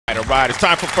right, it's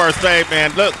time for First Aid,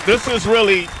 man. Look, this is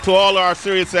really, to all our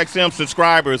SiriusXM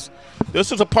subscribers,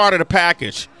 this is a part of the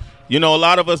package. You know, a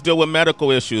lot of us deal with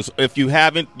medical issues. If you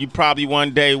haven't, you probably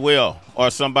one day will, or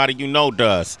somebody you know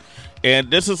does.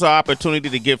 And this is an opportunity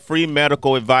to get free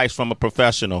medical advice from a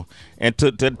professional. And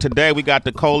today we got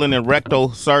the colon and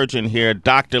rectal surgeon here.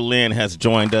 Dr. Lynn has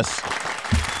joined us.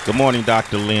 Good morning,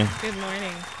 Dr. Lynn. Good morning.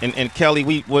 And Kelly,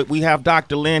 we have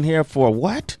Dr. Lynn here for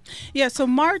what? Yeah, so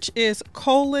March is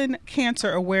Colon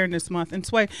Cancer Awareness Month. And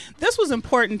Sway, this was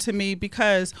important to me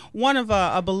because one of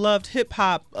a beloved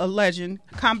hip-hop legend,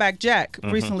 Comeback Jack,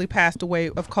 recently passed away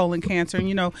of colon cancer. And,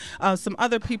 you know, some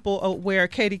other people aware,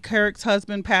 Katie Couric's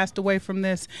husband passed away from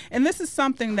this. And this is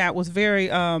something that was very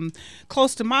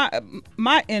close to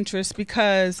my interest,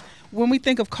 because when we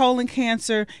think of colon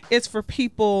cancer, it's for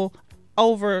people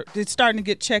it's starting to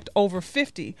get checked over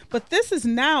 50, but this is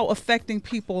now affecting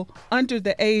people under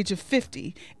the age of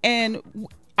 50, and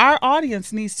our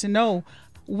audience needs to know,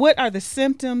 what are the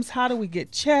symptoms, how do we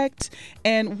get checked,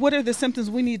 and what are the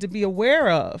symptoms we need to be aware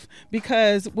of?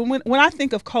 Because when I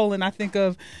think of colon, I think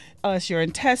of your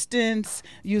intestines,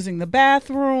 using the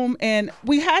bathroom, and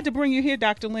we had to bring you here,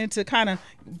 Dr. Lynn, to kind of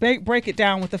break it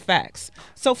down with the facts.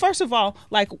 So first of all,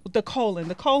 like the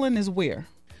colon is where?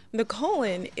 The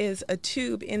colon is a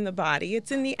tube in the body. It's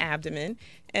in the abdomen,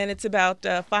 and it's about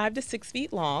 5 to 6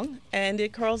 feet long, and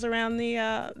it curls around the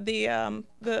abdomen.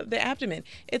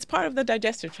 It's part of the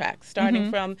digestive tract, starting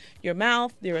from your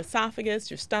mouth, your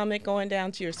esophagus, your stomach, going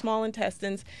down to your small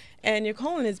intestines. And your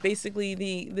colon is basically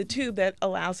the tube that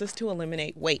allows us to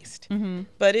eliminate waste.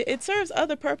 But it serves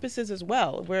other purposes as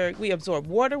well, where we absorb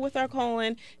water with our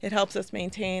colon. It helps us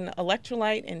maintain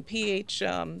electrolyte and pH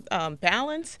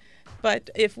balance.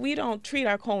 But if we don't treat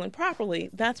our colon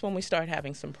properly, that's when we start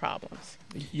having some problems.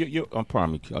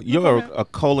 Pardon me, you're a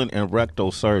colon and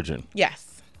rectal surgeon.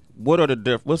 Yes. What are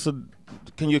the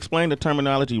can you explain the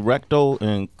terminology rectal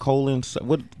and colon?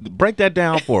 Break that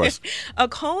down for us. A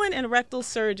colon and rectal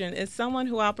surgeon is someone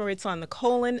who operates on the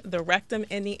colon, the rectum,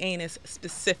 and the anus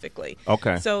specifically.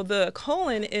 Okay. So the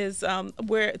colon is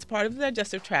where it's part of the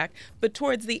digestive tract, but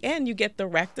towards the end you get the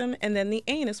rectum and then the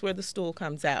anus where the stool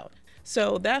comes out.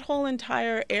 So that whole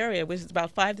entire area, which is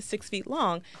about 5 to 6 feet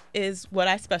long, is what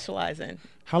I specialize in.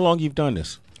 How long you've done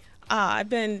this? I've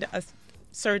been a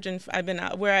surgeon. I've been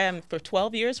out where I am for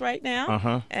 12 years right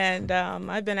now, and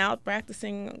I've been out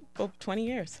practicing for 20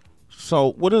 years.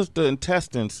 So what does the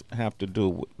intestines have to do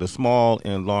with the small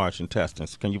and large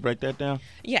intestines? Can you break that down?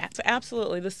 Yeah, so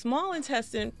absolutely. The small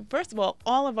intestine, first of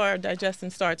all of our digestion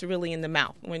starts really in the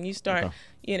mouth. When you start,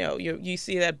 you know, you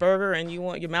see that burger and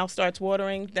your mouth starts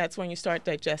watering, that's when you start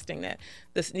digesting that.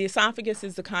 The esophagus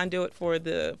is the conduit for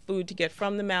the food to get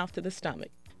from the mouth to the stomach.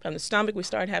 From the stomach, we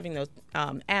start having those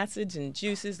acids and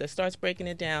juices that starts breaking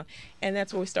it down, and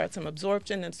that's where we start some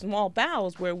absorption. And small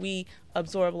bowels, where we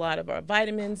absorb a lot of our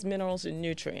vitamins, minerals, and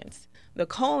nutrients. The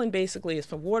colon basically is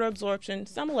for water absorption,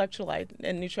 some electrolyte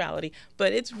and neutrality,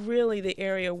 but it's really the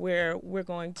area where we're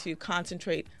going to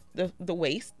concentrate the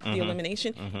waste, the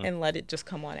elimination, and let it just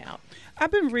come on out.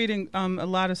 I've been reading a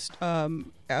lot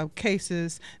of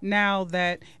cases now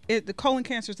that the colon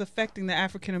cancer is affecting the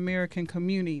African American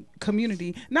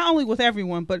community, not only with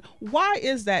everyone, but why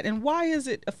is that, and why is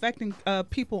it affecting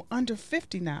people under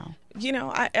 50 now? You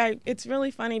know, it's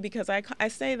really funny because I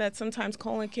say that sometimes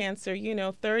colon cancer,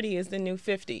 30 is the new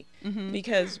 50,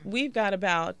 because we've got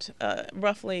about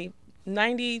roughly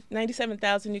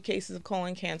 97,000 new cases of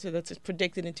colon cancer that's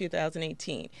predicted in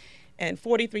 2018, and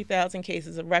 43,000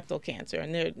 cases of rectal cancer.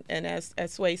 And as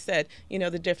Sway said,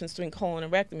 the difference between colon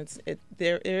and rectum,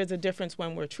 there is a difference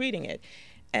when we're treating it.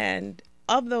 And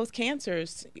of those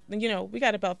cancers, we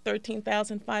got about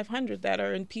 13,500 that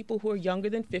are in people who are younger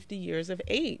than 50 years of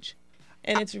age.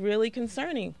 And it's really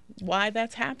concerning why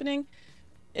that's happening.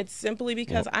 It's simply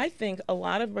because I think a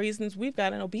lot of reasons we've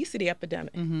got an obesity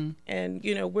epidemic. And,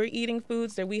 we're eating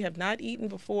foods that we have not eaten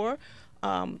before.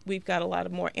 We've got a lot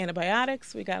of more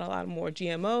antibiotics. We got a lot of more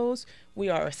GMOs. We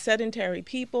are a sedentary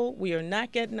people. We are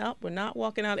not getting up. We're not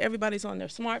walking out. Everybody's on their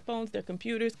smartphones, their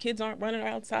computers. Kids aren't running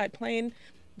outside playing.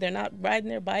 They're not riding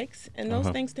their bikes, and those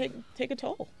things take a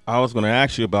toll. I was going to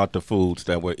ask you about the foods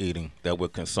that we're eating, that we're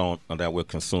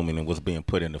consuming, and what's being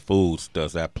put in the foods.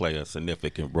 Does that play a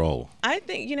significant role? I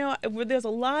think there's a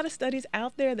lot of studies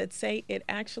out there that say it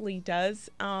actually does.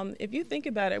 If you think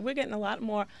about it, we're getting a lot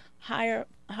more higher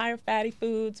fatty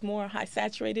foods, more high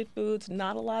saturated foods,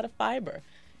 not a lot of fiber.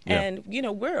 Yeah. And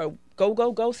we're a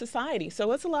go society.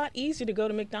 So it's a lot easier to go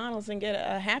to McDonald's and get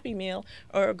a Happy Meal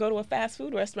or go to a fast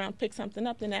food restaurant, pick something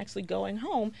up, than actually going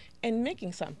home and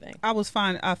making something.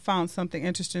 I found something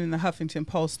interesting in the Huffington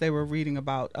Post. They were reading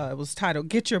about, it was titled,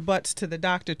 "Get Your Butts to the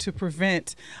Doctor to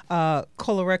Prevent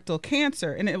Colorectal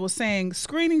Cancer." And it was saying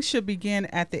screening should begin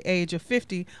at the age of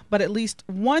 50, but at least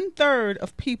 1/3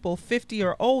 of people 50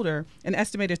 or older, an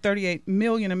estimated 38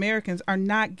 million Americans, are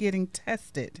not getting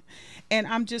tested. And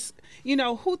I'm just,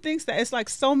 who thinks that? It's like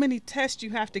so many tests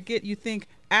you have to get, you think,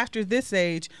 after this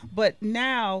age. But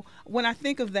now, when I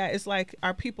think of that, it's like,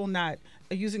 are people not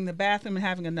using the bathroom and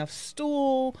having enough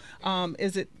stool?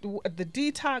 Is it the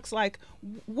detox? Like,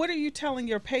 what are you telling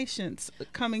your patients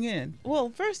coming in? Well,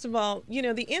 first of all,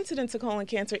 the incidence of colon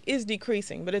cancer is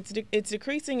decreasing, but it's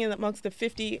decreasing amongst the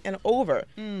 50 and over.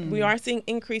 We are seeing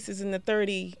increases in the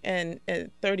 30 and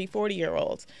 30,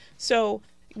 40-year-olds. So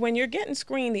when you're getting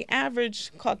screened, the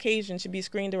average Caucasian should be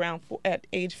screened around at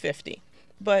age 50.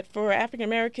 But for African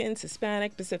Americans,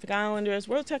 Hispanic, Pacific Islanders,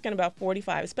 we're talking about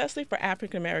 45, especially for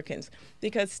African Americans,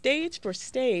 because stage for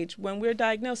stage, when we're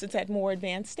diagnosed, it's at more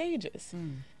advanced stages.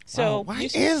 So why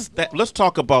is that? Let's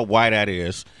talk about why that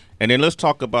is, and then let's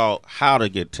talk about how to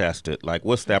get tested. Like,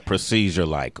 what's that procedure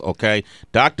like? Okay,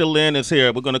 Dr. Lynn is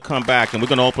here. We're going to come back and we're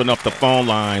going to open up the phone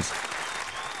lines.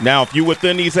 Now, if you're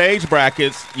within these age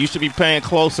brackets, you should be paying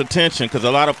close attention, because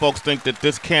a lot of folks think that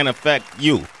this can affect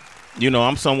you.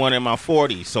 I'm someone in my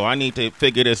 40s, so I need to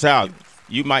figure this out.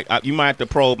 You might have to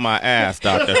probe my ass,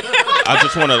 doctor. I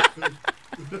just want to.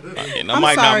 I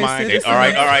might not mind it. All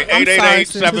right.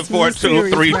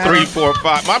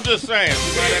 888-742-3345. I'm just saying.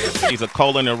 He's a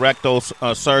colon and rectal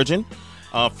surgeon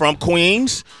from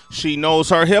Queens. She knows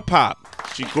her hip hop.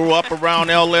 She grew up around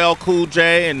LL Cool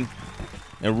J and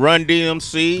Run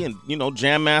DMC and,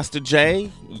 Jam Master Jay.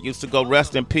 Used to go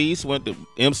rest in peace. Went to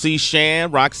MC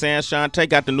Shan, Roxanne Shante.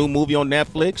 Got the new movie on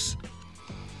Netflix.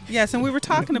 Yes, and we were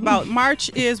talking about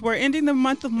we're ending the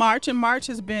month of March, and March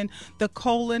has been the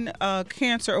Colon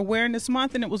Cancer Awareness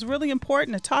Month, and it was really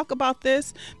important to talk about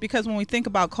this because when we think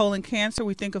about colon cancer,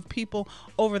 we think of people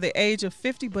over the age of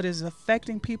 50, but it's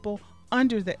affecting people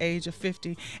under the age of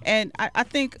 50. And I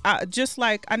think just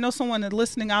like I know someone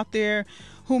listening out there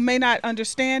who may not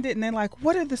understand it, and they're like,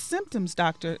 what are the symptoms,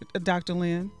 Dr.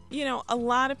 Lynn? A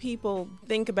lot of people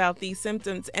think about these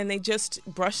symptoms and they just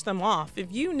brush them off. If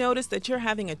you notice that you're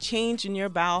having a change in your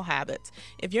bowel habits,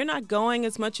 if you're not going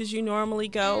as much as you normally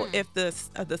go, if the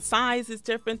size is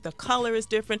different, the color is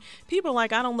different, people are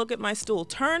like, I don't look at my stool.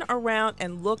 Turn around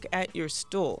and look at your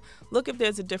stool. Look if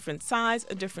there's a different size,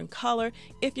 a different color,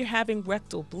 if you're having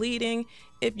rectal bleeding,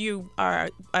 if you are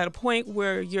at a point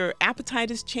where your appetite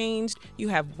has changed, you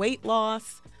have weight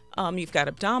loss, you've got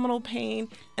abdominal pain.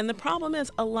 And the problem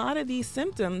is a lot of these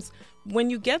symptoms,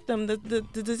 when you get them, the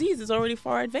disease is already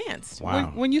far advanced.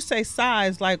 Wow. When you say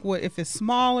size, like what, if it's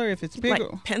smaller, if it's bigger?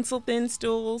 Like pencil thin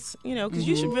stools, because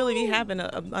you should really be having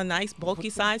a nice bulky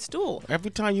size stool.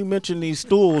 Every time you mention these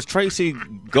stools, Tracy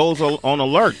goes on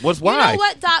alert. Why? You know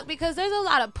what, Doc? Because there's a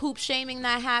lot of poop shaming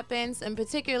that happens, and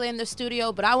particularly in the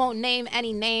studio, but I won't name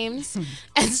any names.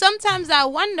 And sometimes I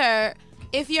wonder,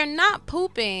 if you're not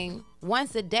pooping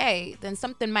once a day, then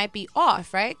something might be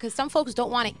off, right? Because some folks don't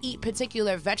want to eat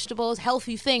particular vegetables,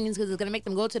 healthy things, because it's going to make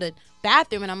them go to the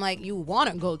bathroom. And I'm like, you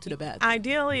want to go to the bathroom.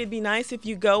 Ideally, it'd be nice if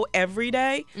you go every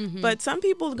day, but some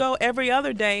people go every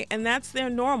other day, and that's their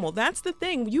normal. That's the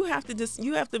thing. You have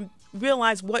to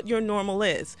realize what your normal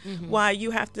is. Why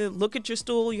you have to look at your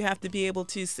stool, you have to be able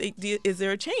to say, is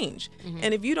there a change?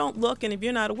 And if you don't look and if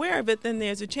you're not aware of it, then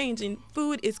there's a change. And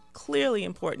food is clearly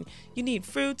important. You need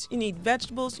fruits, you need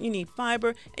vegetables, you need fiber,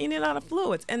 and you need a lot of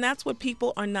fluids. And that's what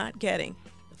people are not getting.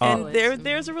 And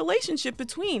there's a relationship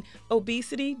between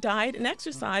obesity, diet, and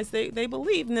exercise, they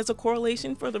believe, and there's a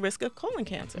correlation for the risk of colon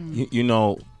cancer.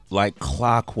 Like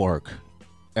clockwork,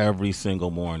 every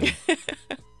single morning.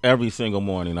 Every single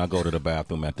morning, I go to the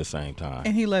bathroom at the same time.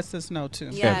 And he lets us know, too.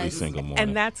 Yes. Every single morning.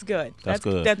 And that's good. That's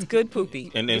good. That's good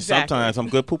poopy. And then exactly. sometimes I'm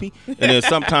good poopy. And then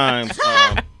sometimes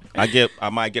I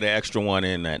might get an extra one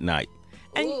in at night.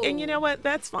 And you know what?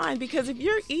 That's fine, because if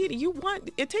you're eating,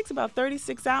 it takes about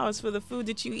 36 hours for the food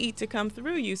that you eat to come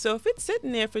through you. So if it's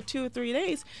sitting there for 2 or 3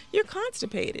 days, you're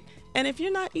constipated. And if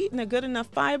you're not eating a good enough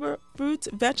fiber, fruits,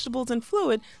 vegetables, and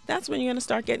fluid, that's when you're going to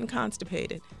start getting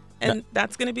constipated. And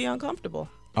that's going to be uncomfortable.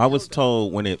 I was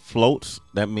told when it floats,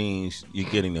 that means you're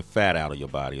getting the fat out of your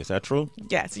body. Is that true?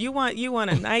 Yes. You want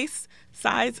a nice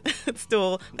size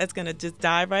stool that's going to just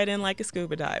dive right in like a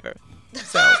scuba diver.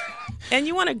 So And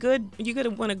you want a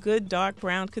good dark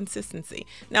brown consistency.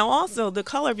 Now, also, the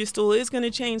color of your stool is going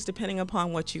to change depending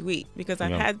upon what you eat, because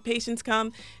I've had patients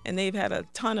come and they've had a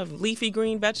ton of leafy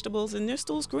green vegetables and their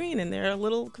stool's green and they're a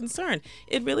little concerned.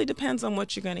 It really depends on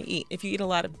what you're going to eat. If you eat a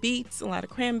lot of beets, a lot of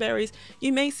cranberries,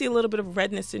 you may see a little bit of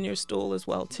redness in your stool as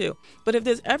well, too. But if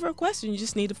there's ever a question, you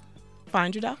just need to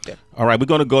find your doctor. All right, we're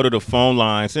going to go to the phone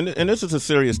lines, and this is a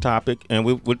serious topic, and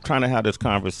we're trying to have this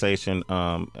conversation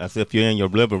as if you're in your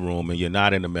living room and you're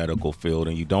not in the medical field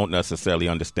and you don't necessarily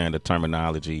understand the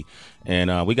terminology.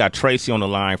 And we got Tracy on the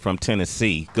line from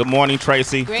Tennessee. Good morning,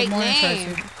 Tracy. Great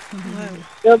name.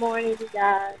 Good morning, you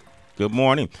guys. Good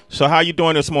morning. So how you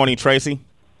doing this morning, Tracy?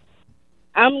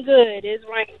 I'm good. It's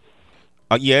raining.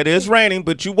 Yeah, it is raining,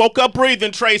 but you woke up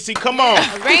breathing, Tracy. Come on.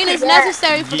 Rain is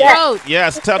necessary for growth.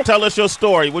 Yes, tell us your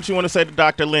story. What you want to say to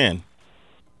Dr. Lynn?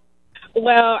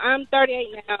 Well, I'm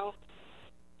 38 now.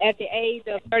 At the age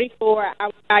of 34, I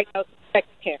was diagnosed with breast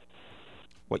cancer.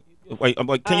 Wait,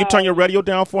 can you turn your radio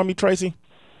down for me, Tracy?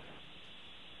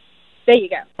 There you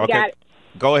go. Okay. Got it.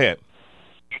 Go ahead.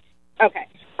 Okay.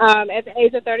 At the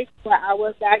age of 34, I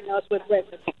was diagnosed with breast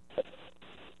cancer.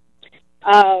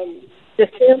 The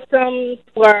symptoms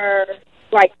were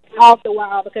like off the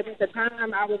wall because at the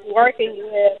time I was working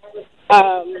with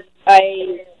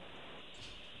a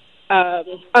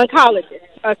oncologist,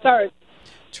 a surgeon.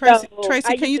 Tracy,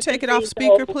 can you take it off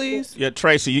speaker, please? Yeah,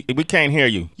 Tracy, we can't hear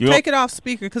you. Take it off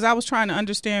speaker because I was trying to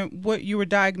understand what you were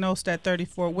diagnosed at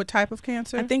 34. What type of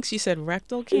cancer? I think she said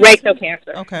rectal cancer. Rectal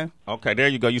cancer. Okay. Okay, there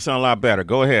you go. You sound a lot better.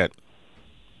 Go ahead.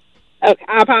 Okay,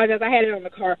 I apologize. I had it on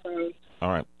the car phone. All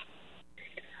right.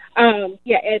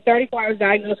 At 34, I was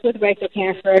diagnosed with rectal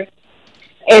cancer.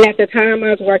 And at the time,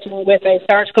 I was working with a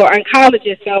surgical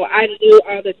oncologist, so I knew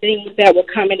all the things that were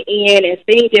coming in and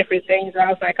seeing different things. And I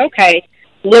was like, okay,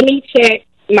 let me check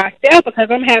myself because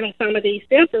I'm having some of these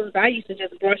symptoms. I used to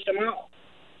just brush them off.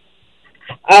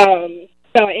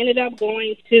 So I ended up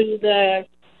going to the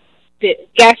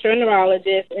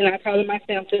gastroenterologist, and I told him my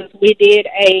symptoms. We did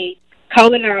a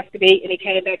colonoscopy, and it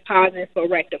came back positive for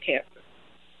rectal cancer.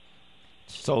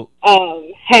 So,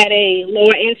 had a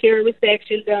lower anterior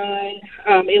resection done.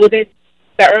 It was at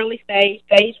the early stage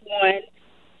 1,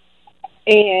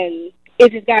 and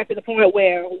it just got to the point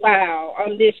where, wow,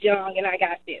 I'm this young and I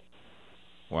got this.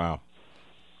 Wow.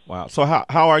 So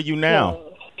how are you now?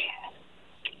 So,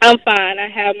 I'm fine. I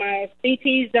have my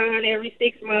CTs done every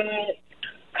 6 months,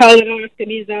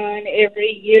 colonoscopies done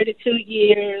every year to 2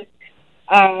 years.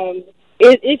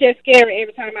 It's just scary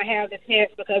every time I have the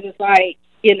test because it's like,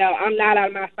 I'm not out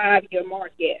of my 5-year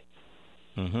mark yet.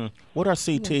 Mm-hmm. What are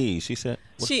CTs? She said.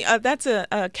 That's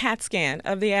a CAT scan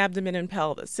of the abdomen and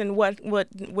pelvis. And what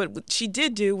she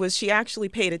did do was she actually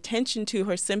paid attention to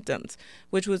her symptoms,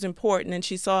 which was important. And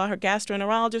she saw her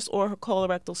gastroenterologist or her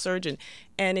colorectal surgeon.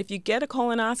 And if you get a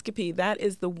colonoscopy, that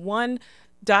is the one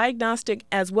diagnostic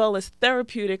as well as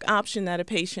therapeutic option that a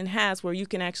patient has where you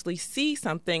can actually see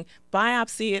something,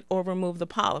 biopsy it, or remove the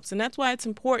polyps. And that's why it's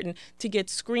important to get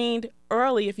screened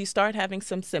early if you start having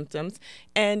some symptoms.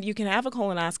 And you can have a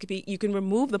colonoscopy. You can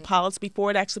remove the polyps before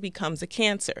it actually becomes a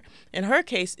cancer. In her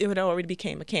case, it would already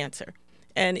became a cancer.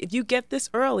 And if you get this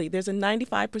early, there's a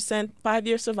 95%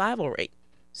 5-year survival rate.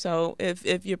 So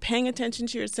if you're paying attention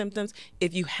to your symptoms,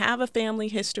 if you have a family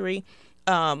history,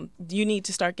 you need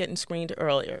to start getting screened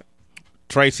earlier.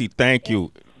 Tracy, thank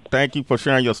you. Thank you for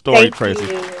sharing your story, Thank Tracy.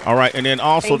 you. All right, and then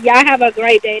also, y'all have a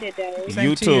great day today.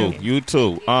 You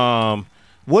too.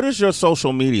 What is your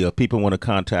social media? People want to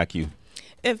contact you.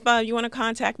 If you want to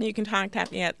contact me, you can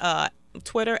contact me at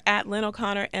Twitter at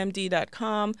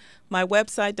LynnO'ConnorMD.com, my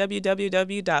website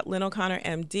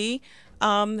www.LynnO'ConnorMD,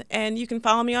 and you can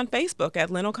follow me on Facebook at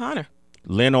Lynn O'Connor.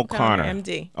 Lynn O'Connor.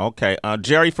 MD. Okay.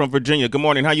 Jerry from Virginia. Good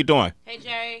morning. How you doing? Hey,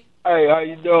 Jerry. Hey, how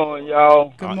you doing,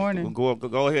 y'all? Good morning.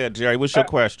 Go ahead, Jerry. What's your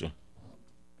question?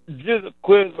 Just a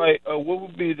quiz, what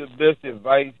would be the best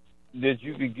advice that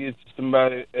you could give to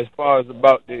somebody as far as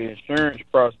about the insurance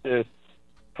process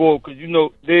because,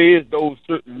 there is those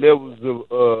certain levels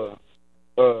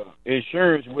of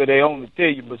insurance where they only tell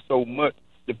you but so much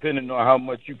depending on how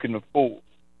much you can afford.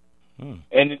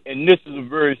 And this is a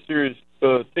very serious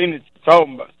thing that you're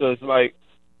talking about. So it's like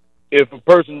if a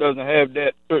person doesn't have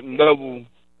that certain level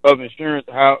of insurance,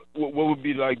 what would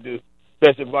be like the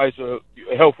best advice or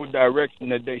helpful direction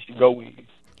that they should go in?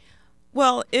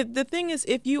 Well, the thing is,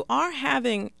 if you are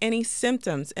having any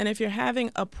symptoms and if you're having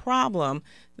a problem,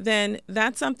 then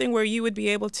that's something where you would be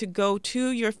able to go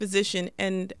to your physician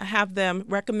and have them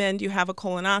recommend you have a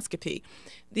colonoscopy.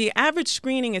 The average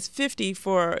screening is 50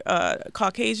 for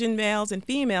Caucasian males and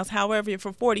females. However,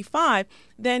 for 45,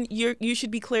 then you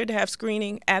should be cleared to have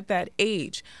screening at that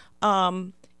age.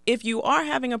 if you are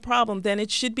having a problem, then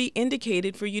it should be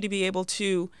indicated for you to be able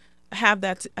to have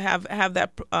that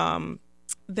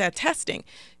that testing.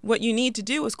 What you need to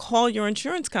do is call your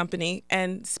insurance company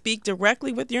and speak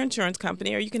directly with your insurance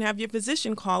company, or you can have your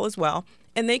physician call as well,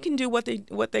 and they can do what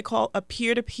they call a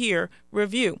peer-to-peer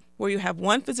review, where you have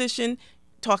one physician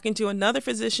talking to another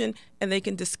physician, and they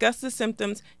can discuss the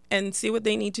symptoms and see what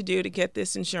they need to do to get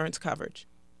this insurance coverage.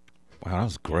 Wow,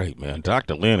 that's great, man.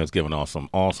 Dr. Lynn has given us some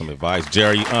awesome advice.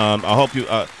 Jerry, I hope you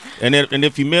and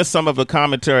if you missed some of the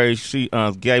commentary she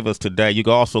gave us today, you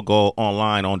can also go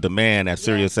online on demand at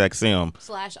SiriusXM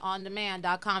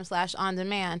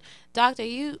 /ondemand.com/ondemand.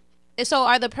 Doctor, so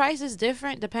are the prices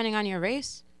different depending on your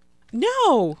race?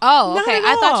 No. Oh, okay. Not at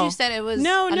I thought all. you said it was an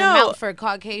no. amount for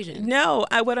Caucasian. No,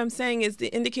 what I'm saying is the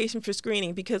indication for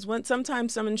screening, because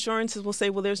sometimes some insurances will say,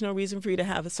 well, there's no reason for you to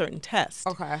have a certain test.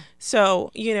 Okay. So,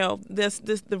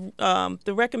 the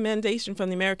recommendation from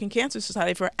the American Cancer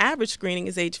Society for average screening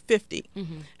is age 50.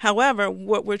 Mm-hmm. However,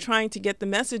 what we're trying to get the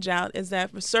message out is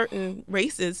that for certain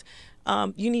races,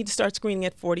 you need to start screening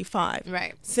at 45.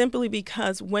 Right. Simply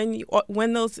because when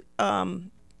those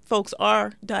folks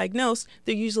are diagnosed,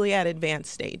 they're usually at advanced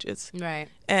stages. Right.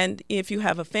 And if you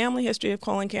have a family history of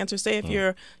colon cancer, say if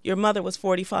your mother was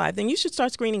 45, then you should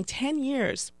start screening 10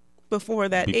 years before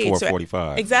that age. Before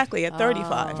 45. Exactly, at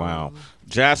 35. Wow.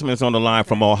 Jasmine's on the line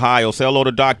from Ohio. Say hello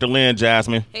to Dr. Lynn,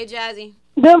 Jasmine. Hey, Jazzy.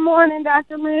 Good morning,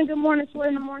 Dr. Lynn. Good morning, Sway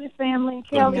in the Morning family.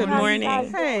 Kelly, Good how you morning.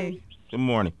 guys doing? Hey. Good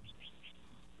morning.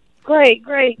 Great.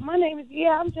 My name is,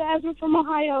 I'm Jasmine from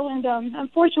Ohio, and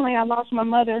unfortunately I lost my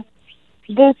mother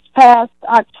this past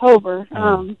October.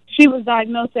 She was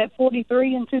diagnosed at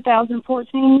 43 in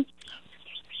 2014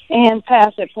 and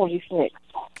passed at 46.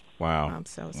 Wow. I'm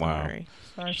so sorry.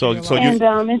 Wow. So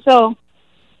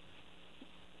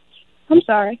I'm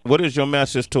sorry. What is your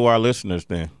message to our listeners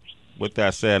then? With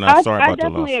that said, I'm sorry about the loss. I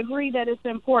definitely agree that it's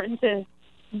important to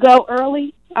go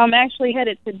early. I'm actually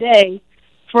headed today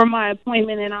for my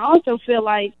appointment, and I also feel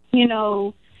like,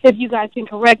 if you guys can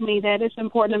correct me, that it's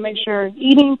important to make sure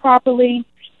eating properly,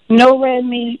 no red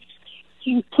meat,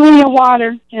 plenty of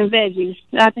water, and veggies.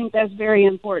 I think that's very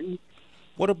important.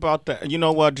 What about that? You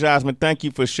know what, Jasmine, thank you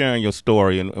for sharing your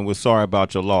story, and we're sorry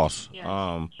about your loss.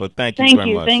 Yes. But thank you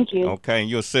very much. Thank you. Okay, and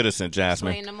you're a citizen,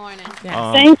 Jasmine. Sway in the morning.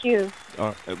 Yes. Thank you.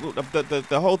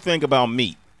 The whole thing about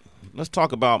meat. Let's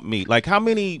talk about meat. Like, how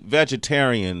many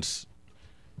vegetarians...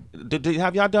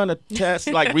 have y'all done a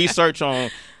test, like research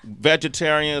on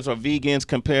vegetarians or vegans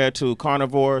compared to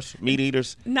carnivores, meat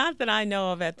eaters? Not that I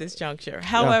know of at this juncture.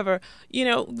 However,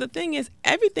 the thing is,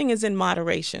 everything is in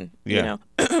moderation. Yeah.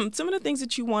 Some of the things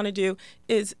that you want to do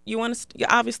is you want to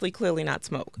obviously clearly not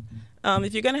smoke.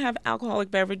 If you're going to have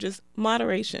alcoholic beverages,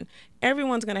 moderation.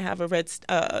 Everyone's going to have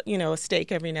a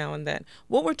steak every now and then.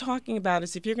 What we're talking about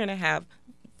is if you're going to have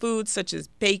foods such as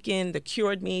bacon, the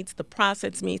cured meats, the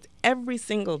processed meats every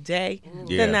single day,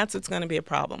 then that's what's going to be a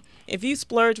problem. If you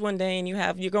splurge one day and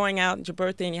you're going out on your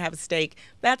birthday and you have a steak,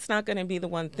 that's not going to be the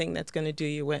one thing that's going to do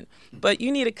you in. But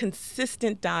you need a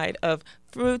consistent diet of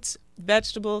fruits,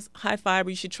 vegetables, high fiber.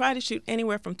 You should try to shoot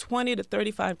anywhere from 20 to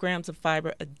 35 grams of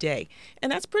fiber a day.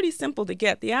 And that's pretty simple to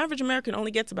get. The average American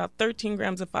only gets about 13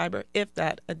 grams of fiber, if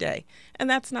that, a day. And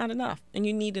that's not enough. And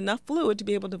you need enough fluid to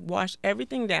be able to wash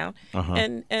everything down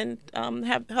and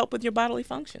have help with your bodily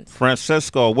functions.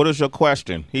 Francisco, what is your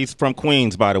question? He's from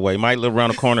Queens, by the way. Might live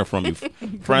around the corner from you.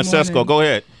 Francisco, go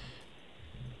ahead.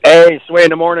 Hey, Sway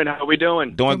in the morning. How we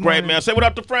doing? Doing great, man. Say what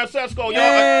up to Francisco.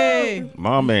 Hey.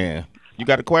 My man. You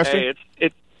got a question?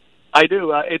 Hey, I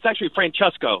do. It's actually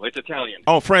Francesco. It's Italian.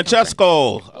 Oh,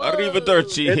 Francesco.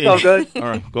 Arrivederci. It's all good. All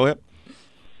right, go ahead.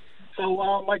 So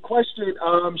my question,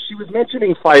 she was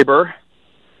mentioning fiber,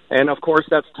 and of course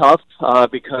that's tough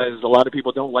because a lot of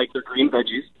people don't like their green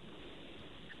veggies.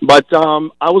 But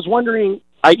I was wondering,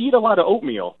 I eat a lot of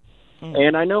oatmeal,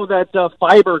 and I know that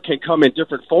fiber can come in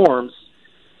different forms.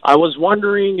 I was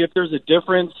wondering if there's a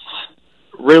difference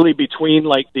really between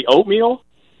like the oatmeal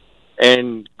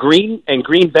and green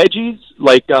veggies.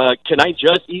 Like, can I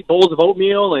just eat bowls of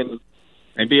oatmeal and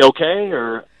be okay,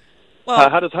 or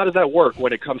how does that work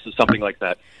when it comes to something like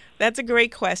that? That's a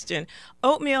great question.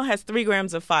 Oatmeal has 3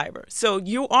 grams of fiber. So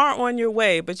you are on your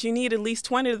way, but you need at least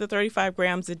 20 to 35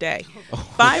 grams a day.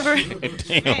 Fiber.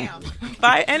 Damn.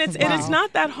 And it's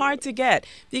not that hard to get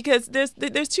because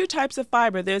there's 2 types of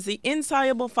fiber. There's the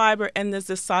insoluble fiber and there's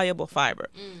the soluble fiber.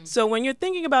 So when you're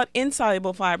thinking about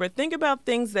insoluble fiber, think about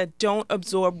things that don't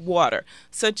absorb water,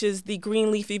 such as the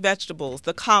green leafy vegetables,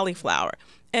 the cauliflower.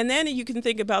 And then you can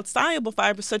think about soluble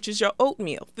fibers such as your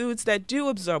oatmeal, foods that do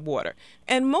absorb water.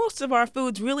 And most of our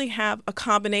foods really have a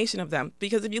combination of them,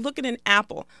 because if you look at an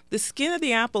apple, the skin of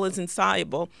the apple is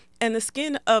insoluble, and the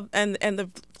skin of and the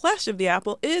flesh of the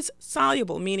apple is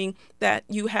soluble, meaning that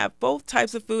you have both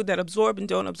types of food that absorb and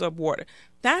don't absorb water.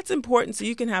 That's important so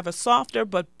you can have a softer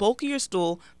but bulkier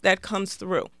stool that comes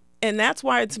through. And that's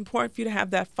why it's important for you to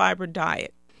have that fiber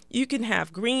diet. You can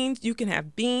have greens, you can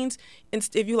have beans.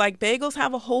 If you like bagels,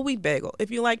 have a whole wheat bagel. If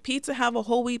you like pizza, have a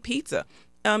whole wheat pizza.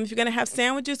 If you're going to have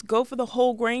sandwiches, go for the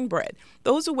whole grain bread.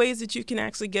 Those are ways that you can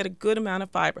actually get a good amount of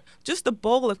fiber. Just a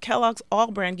bowl of Kellogg's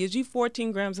All Bran gives you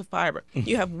 14 grams of fiber.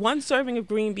 You have 1 serving of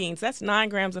green beans, that's 9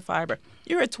 grams of fiber.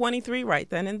 You're at 23 right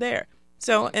then and there.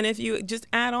 So, and if you just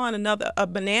add on a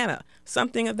banana,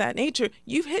 something of that nature,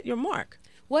 you've hit your mark.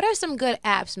 What are some good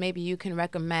apps maybe you can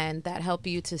recommend that help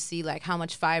you to see like how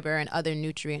much fiber and other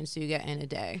nutrients you get in a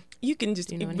day? You can just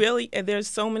there's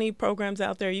so many programs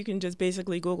out there. You can just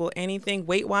basically Google anything.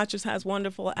 Weight Watchers has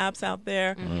wonderful apps out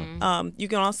there. You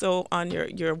can also on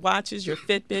your watches, your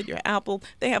Fitbit, your Apple,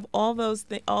 they have all those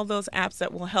apps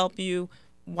that will help you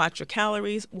watch your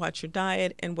calories, watch your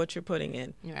diet, and what you're putting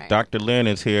in. Right. Dr. Lynn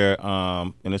is here,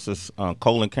 and this is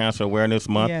Colon Cancer Awareness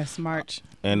Month. Yes, March.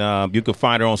 And you can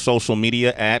find her on social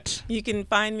media at... You can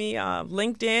find me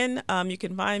LinkedIn. You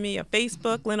can find me at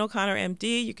Facebook, Lynn O'Connor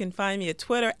MD. You can find me at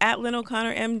Twitter at Lynn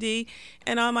O'Connor MD,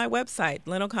 and on my website,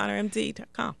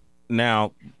 LynnO'ConnorMD.com.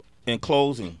 Now, in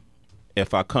closing,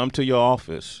 if I come to your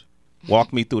office,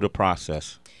 walk me through the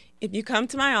process. If you come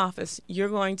to my office, you're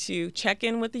going to check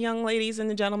in with the young ladies and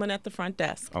the gentlemen at the front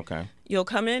desk. Okay. You'll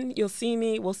come in, you'll see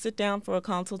me, we'll sit down for a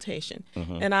consultation,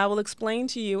 and I will explain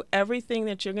to you everything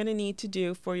that you're going to need to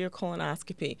do for your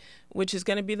colonoscopy, which is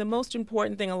going to be the most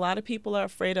important thing a lot of people are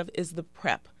afraid of is the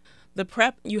prep. The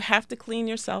prep, you have to clean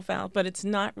yourself out, but it's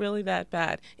not really that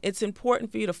bad. It's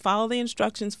important for you to follow the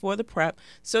instructions for the prep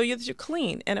so that you're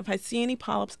clean. And if I see any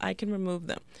polyps, I can remove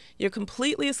them. You're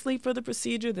completely asleep for the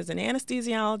procedure. There's an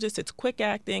anesthesiologist. It's quick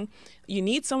acting. You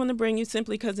need someone to bring you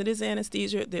simply because it is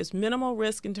anesthesia. There's minimal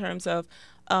risk in terms of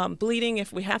bleeding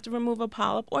if we have to remove a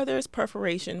polyp, or there's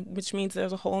perforation, which means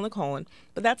there's a hole in the colon.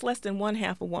 But that's less than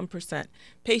 0.5%.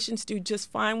 Patients do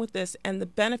just fine with this, and the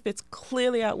benefits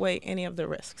clearly outweigh any of the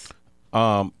risks.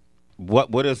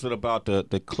 What is it about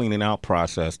the cleaning out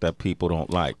process that people don't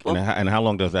like, and how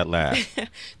long does that last?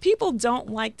 People don't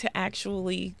like to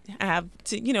actually have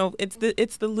to,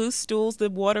 it's the loose stools, the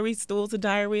watery stools, the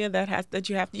diarrhea that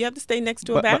you have to stay next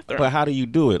to a bathroom. But how do you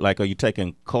do it? Like, are you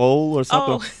taking coal or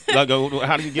something? Like,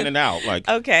 how do you get it out? Like,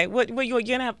 okay,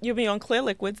 you'll be on clear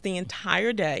liquids the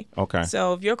entire day. Okay.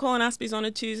 So if your colonoscopy's on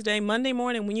a Tuesday, Monday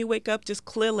morning when you wake up, just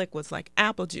clear liquids like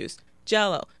apple juice,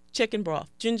 Jello, chicken broth,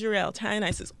 ginger ale, Italian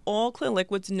ices, all clear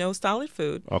liquids, no solid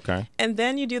food. Okay. And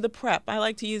then you do the prep. I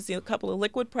like to use a couple of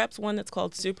liquid preps, one that's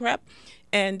called Soup Prep.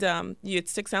 And you get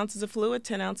 6 ounces of fluid,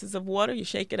 10 ounces of water. You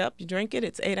shake it up, you drink it.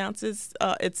 It's 8 ounces.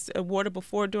 It's water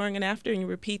before, during, and after, and you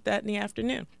repeat that in the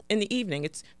afternoon. In the evening,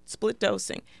 it's split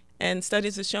dosing. And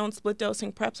studies have shown split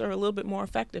dosing preps are a little bit more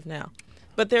effective now.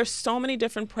 But there's so many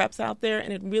different preps out there,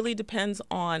 and it really depends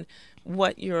on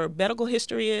what your medical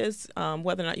history is,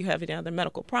 whether or not you have any other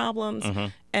medical problems,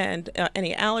 and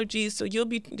any allergies. So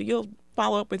you'll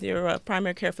follow up with your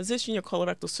primary care physician, your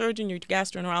colorectal surgeon, your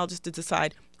gastroenterologist to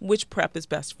decide which prep is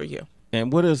best for you.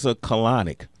 And what is a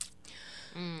colonic?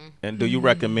 And do you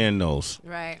recommend those?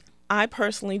 Right. I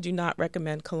personally do not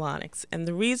recommend colonics. And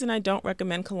the reason I don't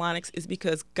recommend colonics is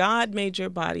because God made your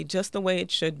body just the way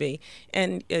it should be.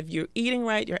 And if you're eating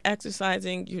right, you're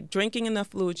exercising, you're drinking enough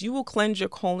fluids, you will cleanse your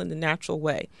colon the natural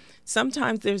way.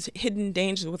 Sometimes there's hidden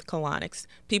dangers with colonics.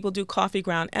 People do coffee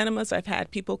ground enemas. I've had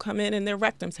people come in and their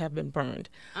rectums have been burned.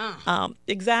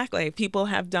 Exactly. People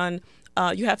have done...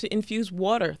 you have to infuse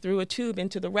water through a tube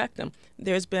into the rectum.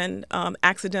 There's been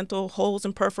accidental holes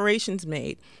and perforations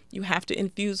made. You have to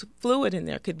infuse fluid in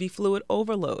there. Could be fluid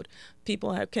overload.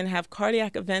 People can have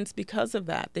cardiac events because of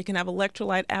that. They can have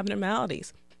electrolyte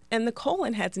abnormalities. And the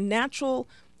colon has natural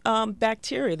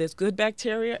bacteria. There's good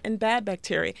bacteria and bad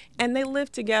bacteria, and they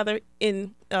live together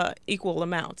in equal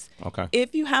amounts. Okay.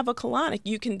 If you have a colonic,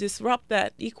 you can disrupt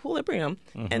that equilibrium,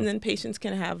 and then patients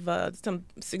can have some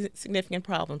significant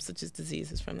problems, such as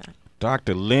diseases from that.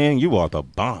 Dr. Lynn, you are the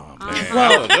bomb, man.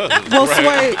 Well,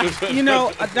 Sway, you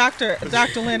know, Dr.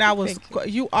 Lynn,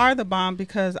 you are the bomb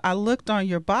because I looked on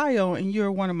your bio and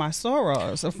you're one of my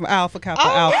sorors from Alpha Kappa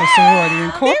Alpha Sorority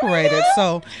Incorporated.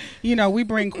 So, you know, we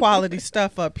bring quality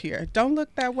stuff up here. Don't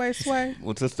look that way, Sway.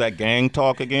 Was this that gang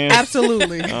talk again?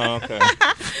 Absolutely. Okay.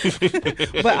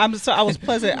 But I was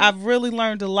pleasant. I've really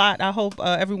learned a lot. I hope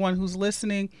everyone who's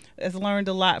listening has learned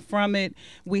a lot from it.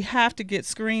 We have to get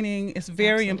screening. It's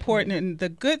very important. And the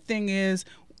good thing is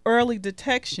early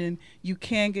detection. You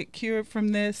can get cured from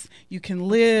this. You can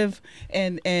live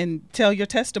and tell your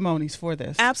testimonies for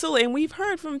this. Absolutely. And we've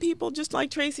heard from people just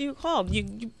like Tracy who called.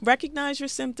 You recognize your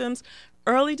symptoms,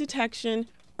 early detection,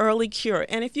 early cure.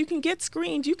 And if you can get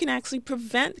screened, you can actually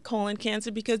prevent colon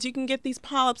cancer because you can get these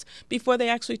polyps before they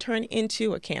actually turn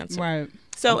into a cancer. Right.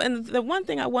 So, and the one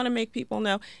thing I want to make people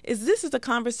know is this is a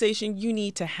conversation you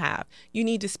need to have. You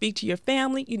need to speak to your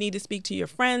family. You need to speak to your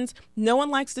friends. No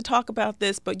one likes to talk about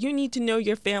this, but you need to know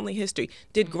your family history.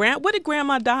 What did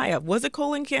grandma die of? Was it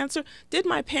colon cancer? Did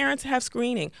my parents have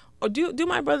screening? Or do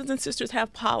my brothers and sisters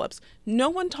have polyps? No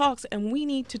one talks, and we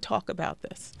need to talk about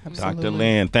this. Absolutely. Dr.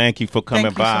 Lynn, thank you for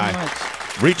coming by. So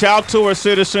much. Reach out to her,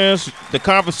 citizens. The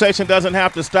conversation doesn't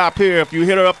have to stop here. If you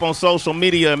hit her up on social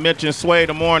media and mention Sway in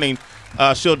the Morning,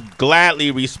 she'll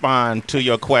gladly respond to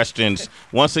your questions.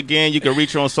 Once again, you can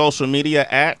reach her on social media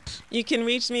at? You can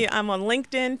reach me. I'm on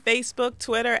LinkedIn, Facebook,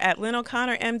 Twitter at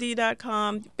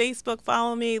LynnO'ConnorMD.com. Facebook,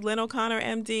 follow me, Lynn O'Connor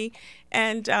MD.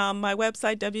 And my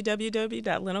website,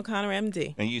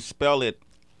 www.LynnO'ConnorMD. And you spell it?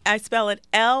 I spell it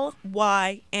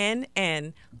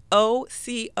LYNNOCONNOR.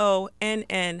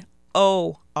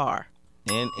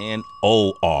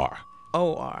 NNOR.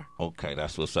 OR. Okay,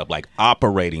 that's what's up. Like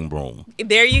operating room.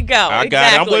 There you go. I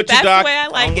got exactly. it. I'm with you, That's Doc. the way I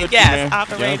like I'm it. with you, Yes, man.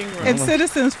 operating Yeah. room. And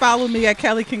citizens, follow me at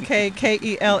Kelly Kinkaid,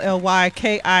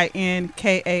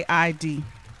 KELLYKINKAID. ID.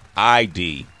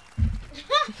 ID.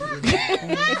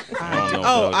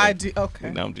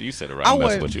 Okay. No, you said it right. I'm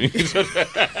messing with you.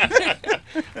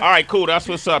 All right, cool. That's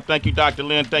what's up. Thank you, Dr.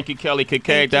 Lynn. Thank you, Kelly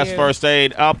Kinkaid. That's First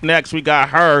Aid. Up next, we got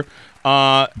her,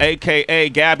 a.k.a.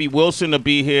 Gabby Wilson, to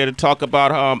be here to talk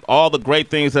about all the great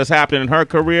things that's happened in her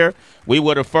career. We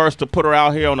were the first to put her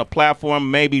out here on a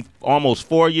platform maybe almost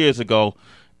 4 years ago,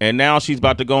 and now she's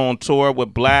about to go on tour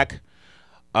with Black,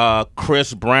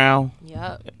 Chris Brown,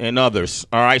 and others.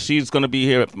 All right, she's going to be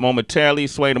here momentarily.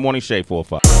 Sway in the Morning, Shade 4 or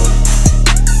 5.